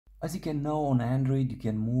As you can know, on Android you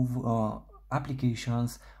can move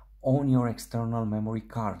applications on your external memory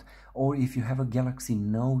card, or if you have a Galaxy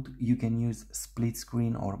Note you can use split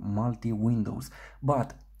screen or multi-windows,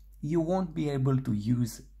 but you won't be able to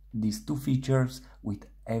use these two features with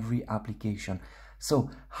every application.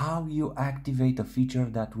 So how you activate a feature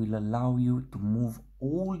that will allow you to move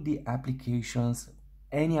all the applications,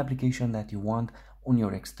 any application that you want, on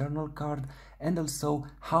your external card, and also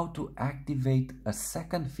how to activate a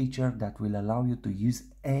second feature that will allow you to use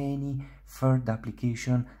any third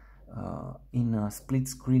application in a split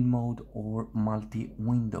screen mode or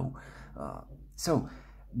multi-window. So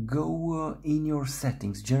go in your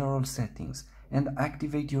settings, general settings, and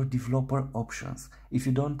activate your developer options. If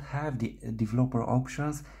you don't have the developer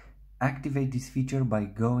options, activate this feature by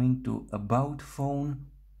going to About Phone,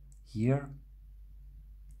 here,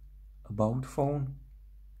 About Phone,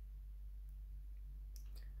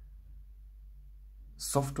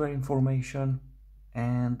 Software Information,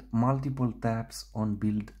 and multiple taps on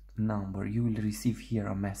Build Number. You will receive here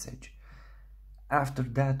a message. After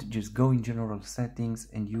that, just go in General Settings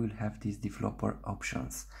and you will have these developer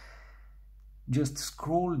options. Just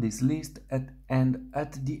scroll this list and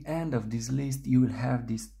at the end of this list you will have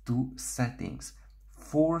these two settings: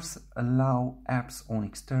 force allow apps on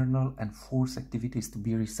external and force activities to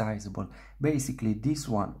be resizable. Basically this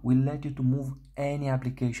one will let you to move any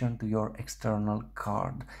application to your external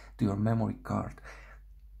card, to your memory card.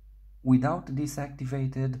 Without this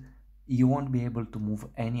activated, you won't be able to move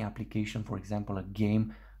any application, for example a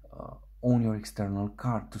game, on your external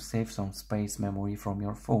card to save some space memory from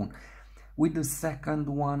your phone. With the second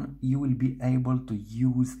one, you will be able to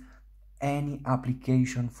use any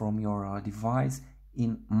application from your device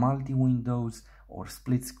in multi-windows or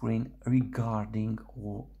split screen regarding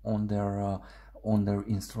or on their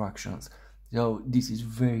instructions. So this is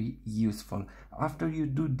very useful. After you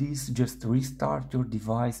do this, just restart your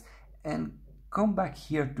device and come back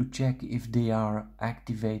here to check if they are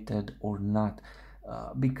activated or not,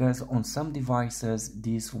 because on some devices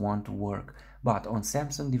this won't work, but on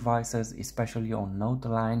Samsung devices, especially on Note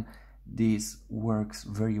line, this works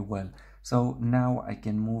very well. So now I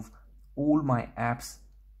can move all my apps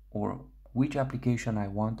or which application I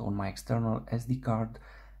want on my external SD card,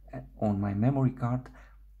 on my memory card,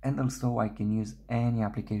 and also I can use any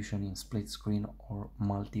application in split screen or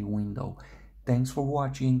multi-window. Thanks for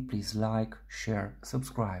watching. Please like, share,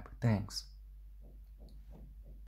 subscribe. Thanks.